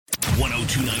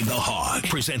1029 The Hog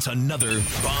presents another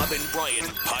Bob and Brian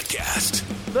podcast.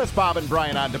 This Bob and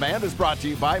Brian On Demand is brought to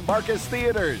you by Marcus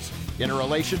Theaters. In a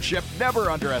relationship,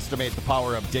 never underestimate the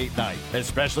power of date night,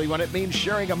 especially when it means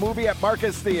sharing a movie at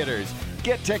Marcus Theaters.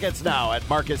 Get tickets now at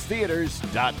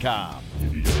marcustheaters.com.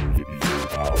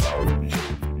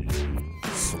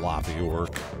 Sloppy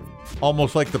work.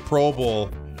 Almost like the Pro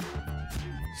Bowl.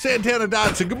 Santana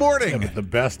Dodson, good morning. The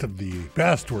best of the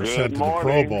best were Good sent to the Pro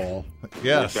morning. Bowl.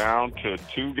 Yes. We're down to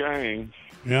two games.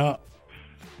 Yeah.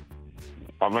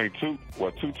 I mean, two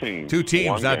teams. Two teams,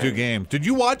 One not two game. games. Did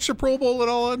you watch the Pro Bowl at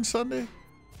all on Sunday?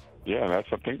 Yeah,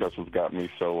 I think that's what got me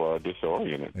so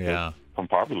disoriented. Yeah.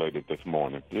 Unpopulated this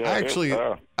morning. Yeah, I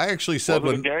actually said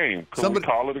was it when a game? Could we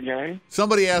call it a game?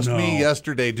 somebody asked me No.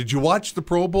 yesterday, did you watch the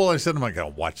Pro Bowl? I said, I'm not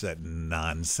going to watch that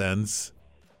nonsense.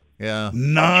 Yeah.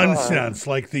 Nonsense,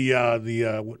 like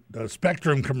the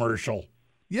Spectrum commercial.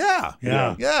 Yeah.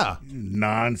 Yeah. Yeah.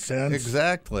 Nonsense.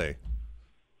 Exactly.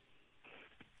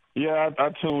 Yeah, I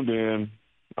tuned in,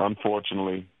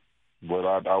 unfortunately, but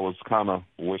I was kind of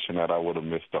wishing that I would have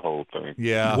missed the whole thing.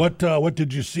 Yeah. What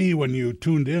did you see when you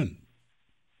tuned in?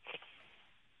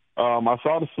 I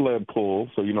saw the sled pull,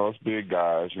 so it's big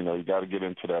guys. You got to get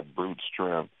into that brute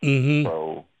strength. Mm-hmm.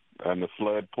 So, and the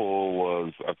sled pull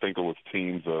was, I think it was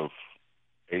teams of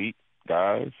 8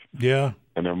 guys, Yeah.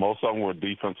 and then most of them were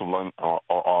defensive or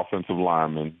offensive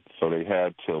linemen. So they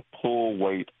had to pull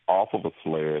weight off of a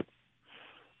sled,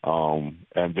 and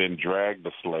then drag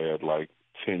the sled like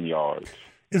 10 yards.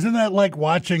 Isn't that like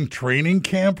watching training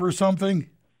camp or something?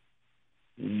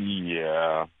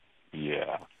 Yeah.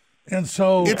 And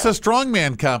so It's a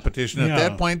strongman competition at Yeah.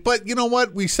 that point. But you know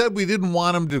what? We said we didn't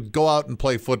want them to go out and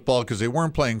play football because they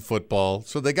weren't playing football.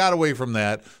 So they got away from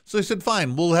that. So they said,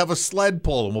 fine, we'll have a sled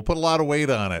pull and we'll put a lot of weight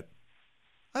on it.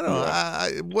 I don't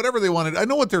know. Whatever they wanted. I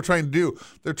know what they're trying to do.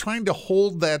 They're trying to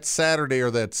hold that Saturday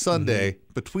or that Sunday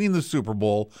between the Super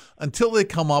Bowl until they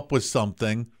come up with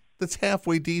something that's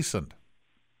halfway decent.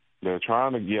 They're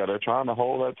trying to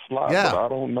hold that slot, Yeah. but I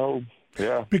don't know.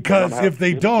 Yeah. Because They're gonna have if they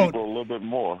to give don't- people a little bit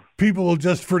more. people will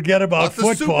just forget about About the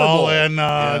Super football Bowl. and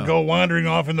Yeah. go wandering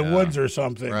off in the woods or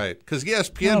something. Right. Because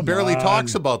ESPN Come barely on.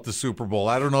 talks about the Super Bowl.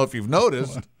 I don't know if you've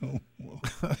noticed.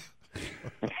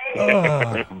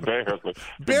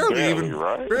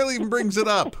 Barely even brings it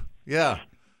up. Yeah.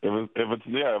 If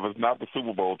it's not the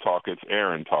Super Bowl talk, it's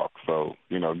Aaron talk. So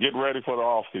get ready for the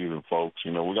off season, folks.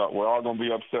 We're all gonna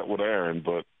be upset with Aaron,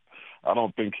 but I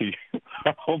don't think he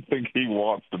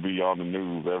wants to be on the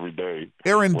news every day.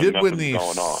 Aaron when did win nothing's the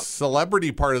going on.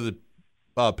 celebrity part of the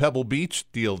Pebble Beach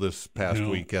deal this past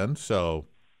weekend. So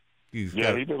he's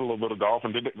Yeah, he did a little bit of golf,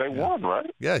 and they won, right?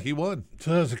 yeah, he won.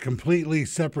 So that's a completely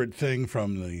separate thing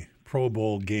from the Pro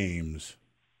Bowl games.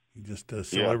 Just a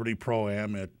celebrity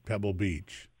pro-am at Pebble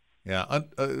Beach. Yeah.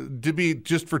 To be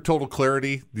just for total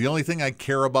clarity, the only thing I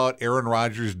care about Aaron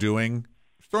Rodgers doing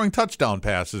is throwing touchdown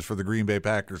passes for the Green Bay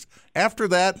Packers. After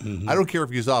that, I don't care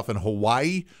if he's off in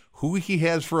Hawaii, who he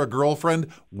has for a girlfriend,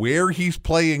 where he's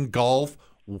playing golf,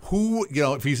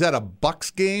 if he's at a Bucks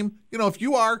game. If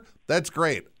you are, that's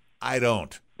great. I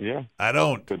don't. Yeah. I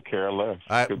don't. Could care less.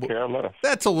 Could care less.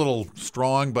 That's a little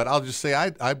strong, but I'll just say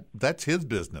I that's his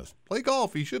business. Play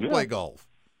golf. He should play golf.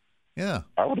 Yeah.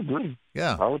 I would agree.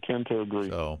 Yeah. I would tend to agree.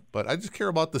 So, but I just care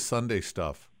about the Sunday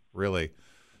stuff, really.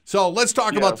 So let's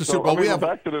talk about the Super Bowl. We have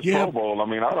back to this Pro Bowl. I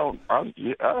mean,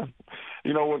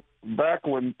 back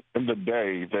when in the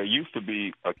day there used to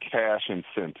be a cash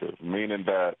incentive, meaning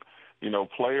that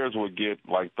players would get,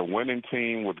 like, the winning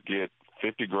team would get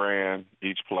 $50,000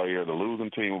 each player, the losing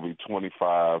team would be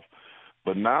 $25,000.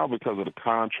 But now, because of the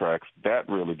contracts, that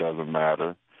really doesn't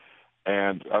matter.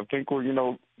 And I think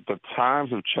the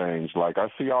times have changed. Like, I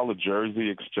see all the jersey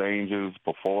exchanges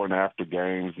before and after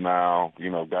games now,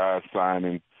 guys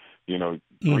signing,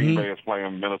 Green Bay is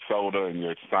playing Minnesota and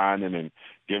you're signing and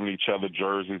giving each other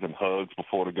jerseys and hugs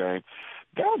before the game.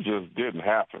 That just didn't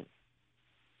happen.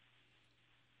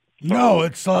 So No,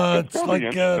 it's gonna like be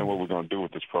interesting what we're going to do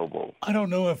with this Pro Bowl. I don't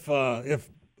know if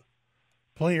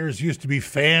players used to be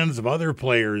fans of other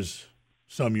players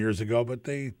some years ago, but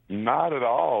they Not at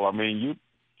all. I mean,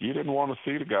 you didn't want to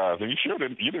see the guys, and you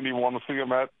didn't even want to see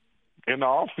them in the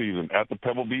off season at the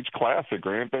Pebble Beach Classic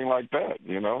or anything like that.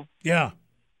 yeah.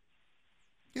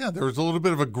 Yeah, there was a little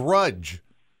bit of a grudge.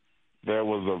 There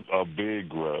was a big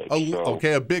grudge.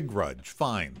 Okay, a big grudge.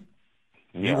 Fine.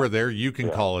 You were there. You can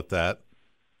call it that.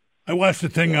 I watched a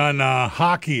thing on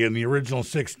hockey and the original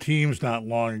 6 teams not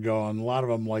long ago, and a lot of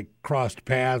them crossed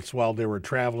paths while they were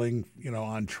traveling,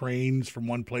 on trains from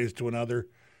one place to another.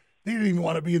 They didn't even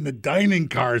want to be in the dining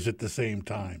cars at the same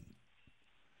time,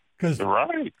 because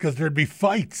there'd be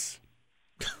fights.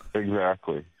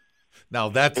 Exactly. Now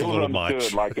that's It a was little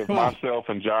understood. much. Like if myself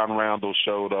and John Randall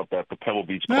showed up at the Pebble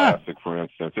Beach Yeah. Classic, for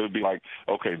instance, it would be like,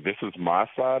 okay, this is my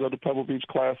side of the Pebble Beach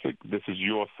Classic. This is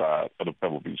your side of the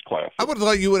Pebble Beach Classic. I would have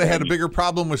thought you would have had a bigger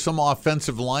problem with some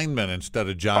offensive linemen instead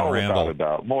of John Randall.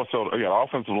 Without a doubt. More so, yeah,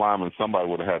 offensive lineman, somebody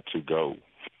would have had to go.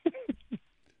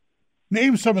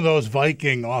 Name some of those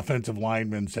Viking offensive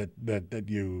linemen that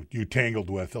you tangled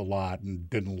with a lot and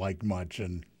didn't like much,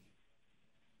 and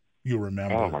you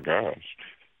remember. Oh, my gosh.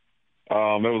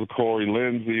 There was Corey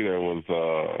Lindsey. There was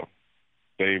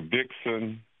Dave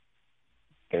Dixon.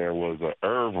 There was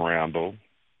Irv Randall.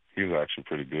 He was actually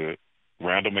pretty good.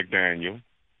 Randall McDaniel.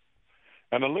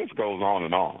 And the list goes on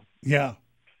and on. Yeah.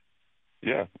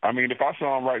 Yeah. I mean, if I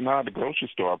saw them right now at the grocery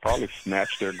store, I'd probably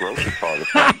snatch their grocery card.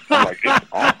 I'm like,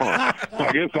 it's on.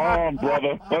 Like, it's on,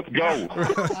 brother. Let's go.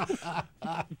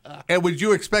 And would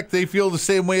you expect they feel the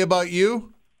same way about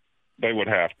you? They would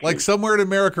have to. Like somewhere in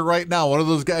America right now, one of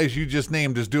those guys you just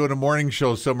named is doing a morning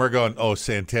show somewhere going, oh,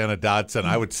 Santana Dotson.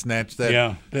 I would snatch that.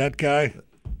 Yeah, that guy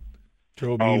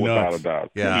drove me without nuts. a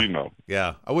doubt. Yeah. You know.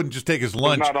 Yeah. I wouldn't just take his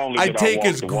lunch. Not only I'd did I take walk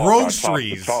his the walk, I talked the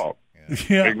groceries. talk.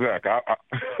 Yeah. Exactly.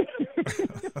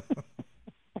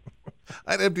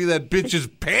 I'd empty that bitch's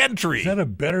pantry. Is that a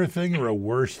better thing or a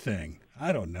worse thing?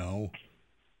 I don't know.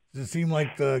 Does it seem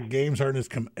like the games aren't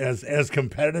as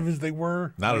competitive as they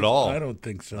were? Not at all. I don't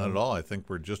think so. Not at all. I think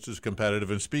we're just as competitive.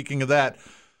 And speaking of that,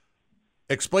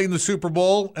 explain the Super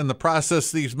Bowl and the process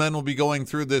these men will be going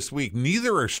through this week.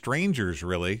 Neither are strangers,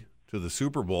 really, to the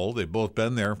Super Bowl. They've both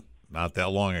been there not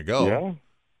that long ago. Yeah.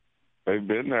 They've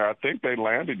been there. I think they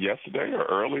landed yesterday or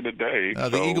early today.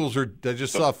 The Eagles I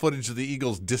just saw footage of the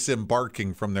Eagles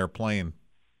disembarking from their plane.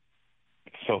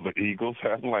 So the Eagles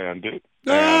have landed,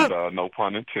 Ah! and no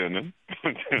pun intended.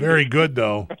 Very good,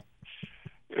 though.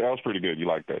 Yeah, that was pretty good. You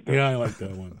like that, didn't Yeah, I like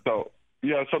that one. So,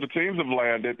 yeah, so the teams have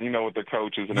landed, with the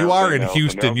coaches and You are everything in else,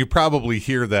 Houston. and You probably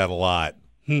hear that a lot.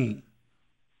 Hmm.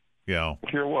 You know,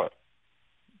 hear what?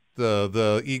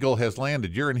 the Eagle has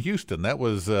landed. You're in Houston. That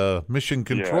was mission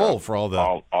control for all the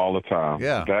all the time.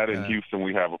 Yeah. That in Houston,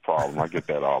 we have a problem. I get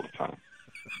that all the time.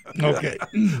 Okay.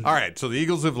 All right, so the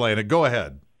Eagles have landed. Go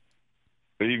ahead.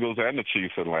 The Eagles and the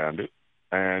Chiefs have landed.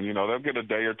 And, they'll get a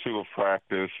day or two of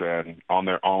practice and on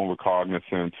their own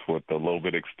recognizance with a little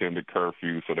bit extended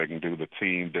curfew so they can do the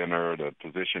team dinner, the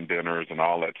position dinners, and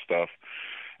all that stuff.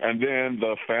 And then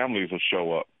the families will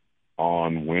show up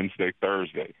on Wednesday,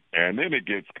 Thursday. And then it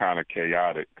gets kind of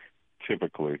chaotic,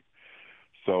 typically.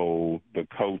 So the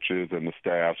coaches and the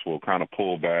staffs will kind of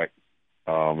pull back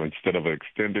instead of an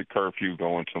extended curfew,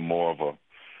 going to more of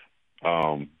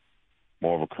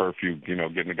a curfew,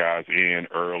 getting the guys in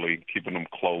early, keeping them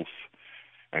close,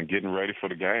 and getting ready for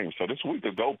the game. So this week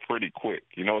will go pretty quick.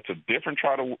 It's a different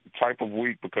type of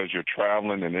week because you're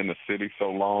traveling and in the city so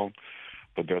long,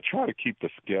 but they'll try to keep the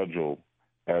schedule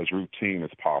as routine as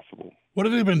possible. What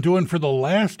have they been doing for the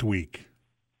last week?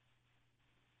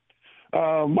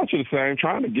 Much of the same.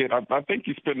 Trying to get. I think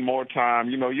you spend more time.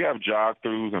 You have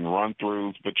jog-throughs and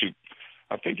run-throughs, but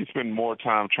I think you spend more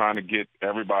time trying to get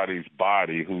everybody's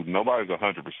body. Nobody's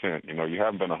 100%. You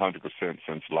haven't been 100%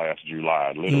 since last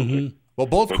July, literally. Mm-hmm. Well,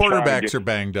 both quarterbacks are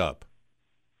banged up.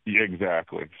 Yeah,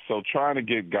 exactly. So trying to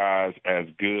get guys as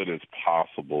good as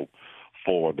possible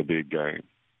for the big game.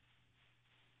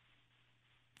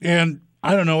 And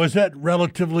I don't know, is that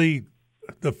relatively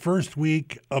the first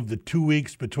week of the 2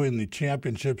 weeks between the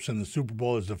championships and the Super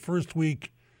Bowl? Is the first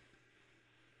week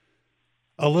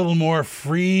a little more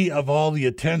free of all the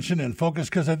attention and focus?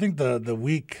 Because I think the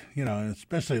week,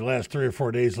 especially the last 3 or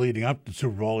 4 days leading up to the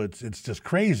Super Bowl, it's just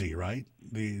crazy, right?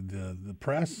 The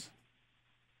press.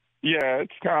 Yeah,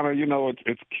 it's kind of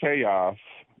it's chaos,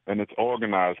 and it's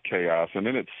organized chaos, and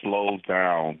then it slows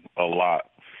down a lot.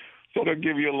 So they'll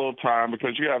give you a little time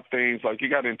because you have things like you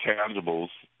got intangibles,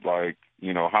 like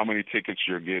how many tickets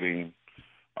you're getting.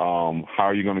 How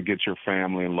are you going to get your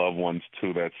family and loved ones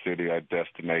to that city, that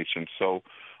destination? So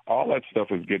all that stuff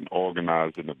is getting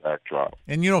organized in the backdrop.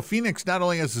 And, Phoenix not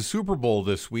only has the Super Bowl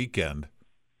this weekend,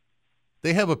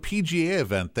 they have a PGA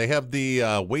event. They have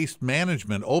the Waste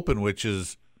Management Open, which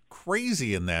is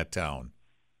crazy in that town.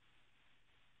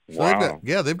 So Wow.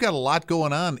 they've got a lot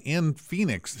going on in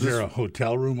Phoenix. Is there a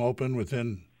hotel room open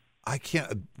within I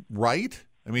can't, right?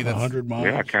 I mean, 100 miles?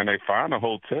 Yeah, can they find a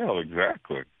hotel?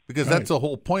 Exactly. Because that's the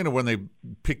whole point of when they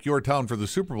pick your town for the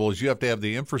Super Bowl is you have to have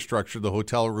the infrastructure, the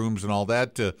hotel rooms and all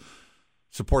that to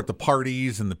support the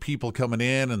parties and the people coming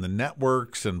in and the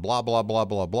networks and blah, blah, blah,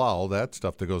 blah, blah, all that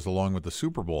stuff that goes along with the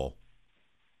Super Bowl.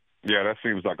 Yeah, that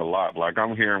seems like a lot. Like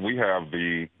I'm hearing we have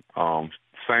the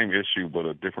same issue but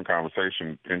a different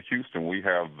conversation. In Houston, we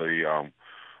have the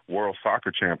World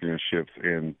Soccer Championships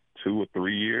in 2 or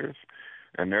 3 years.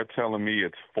 And they're telling me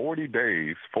it's 40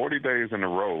 days in a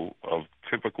row of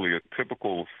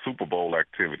typical Super Bowl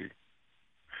activity.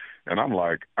 And I'm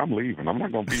like, I'm leaving. I'm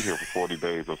not going to be here for 40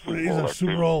 days of Super Bowl activity. Is a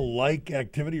Super Bowl-like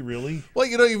activity, really? Well,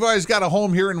 you've always got a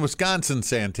home here in Wisconsin,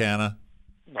 Santana.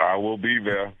 I will be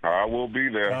there. I'll be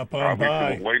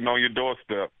waiting on your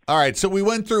doorstep. All right, so we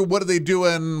went through what are they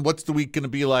doing, what's the week going to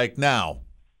be like now.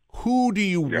 Who do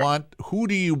you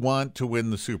want to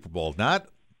win the Super Bowl? Not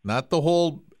the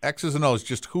whole X's and O's,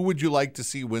 just who would you like to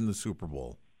see win the Super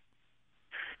Bowl?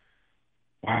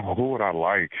 Wow, who would I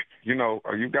like?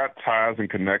 You've got ties and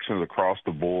connections across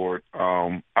the board.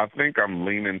 I think I'm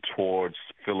leaning towards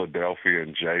Philadelphia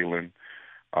and Jalen.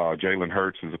 Jalen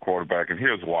Hurts is a quarterback, and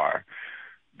here's why.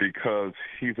 Because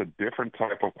he's a different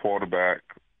type of quarterback,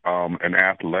 an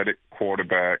athletic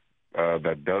quarterback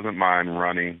that doesn't mind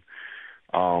running.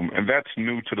 And that's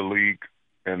new to the league.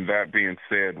 And that being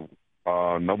said,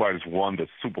 nobody's won the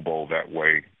Super Bowl that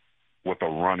way with a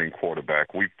running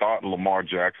quarterback. We thought Lamar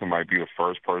Jackson might be the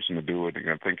first person to do it.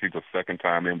 I think he's a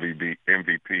second-time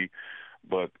MVP,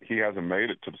 but he hasn't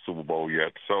made it to the Super Bowl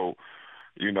yet. So,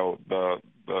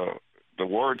 the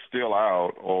word's still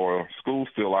out, or school's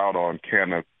still out on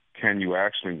can you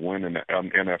actually win in the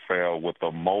NFL with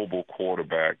a mobile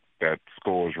quarterback that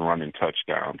scores running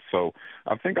touchdowns. So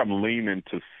I think I'm leaning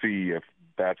to see if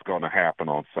that's going to happen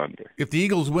on Sunday. If the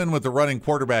Eagles win with a running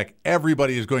quarterback,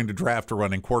 everybody is going to draft a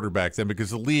running quarterback then, because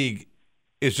the league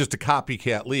is just a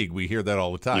copycat league. We hear that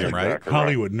all the time, right? Exactly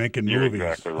Hollywood making movies.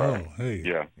 Exactly right. Oh,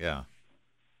 hey. Yeah.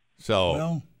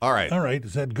 So, all right.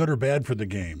 Is that good or bad for the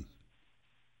game?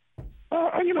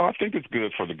 I think it's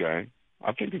good for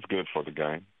the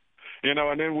game.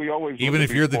 And then we always even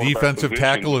if you're the defensive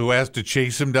tackle who has to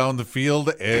chase him down the field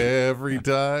every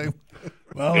time.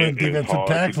 Well, and defensive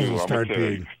tackles will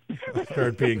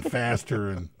start being faster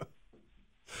and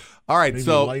all right.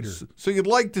 So lighter. So you'd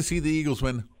like to see the Eagles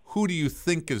win. Who do you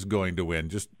think is going to win?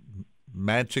 Just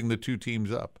matching the two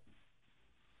teams up.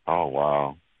 Oh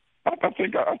wow! I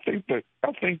think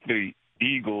the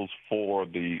Eagles for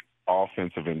the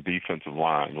offensive and defensive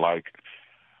line. Like,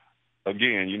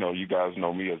 again, you guys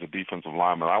know me as a defensive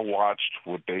lineman. I watched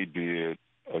what they did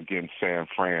against San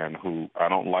Fran, who I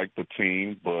don't like the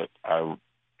team, but I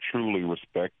truly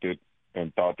respected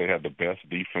and thought they had the best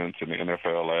defense in the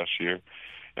NFL last year.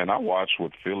 And I watched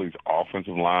what Philly's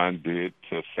offensive line did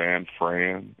to San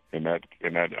Fran in that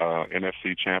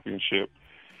NFC Championship,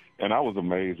 and I was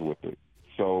amazed with it.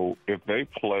 So if they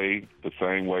play the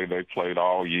same way they played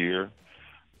all year,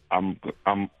 I'm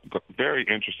very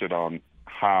interested on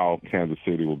how Kansas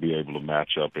City will be able to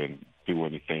match up and do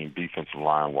anything defensive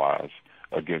line-wise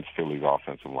against Philly's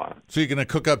offensive line. So you're going to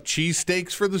cook up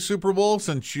cheesesteaks for the Super Bowl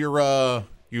since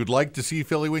you'd like to see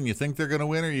Philly win? You think they're going to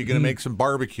win, or are you going to make some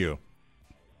barbecue?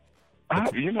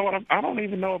 You know what? I don't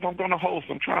even know if I'm going to host.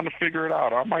 I'm trying to figure it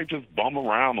out. I might just bum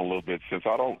around a little bit since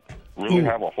I don't really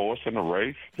have a horse in the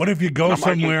race. What if you go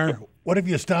somewhere? What if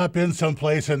you stop in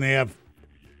someplace and they have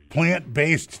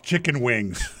plant-based chicken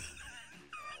wings?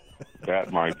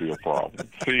 That might be a problem.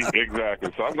 See,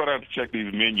 exactly. So I'm going to have to check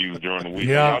these menus during the week.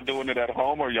 Yeah. Are y'all doing it at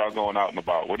home, or are y'all going out and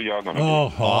about? What are y'all going to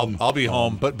do? Home. I'll be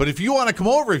home. But if you want to come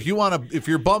over, if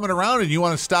you're bumming around and you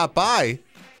want to stop by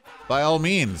all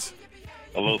means.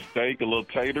 A little steak, a little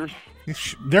taters.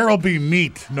 There'll be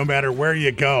meat no matter where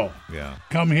you go. Yeah.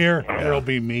 Come here, there'll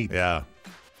be meat. Yeah.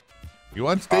 You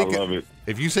want steak? I love it.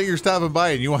 If you say you're stopping by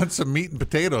and you want some meat and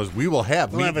potatoes, we will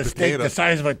have meat and potatoes. We'll have a steak the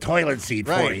size of a toilet seat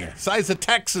for you. Size of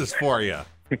Texas for you.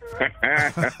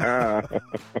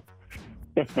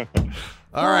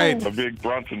 All right. A big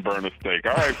Brunson burner steak.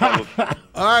 All right, fellas.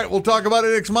 All right, we'll talk about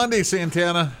it next Monday,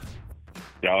 Santana.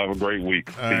 Y'all have a great week.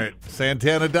 All right,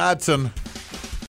 Santana Dotson.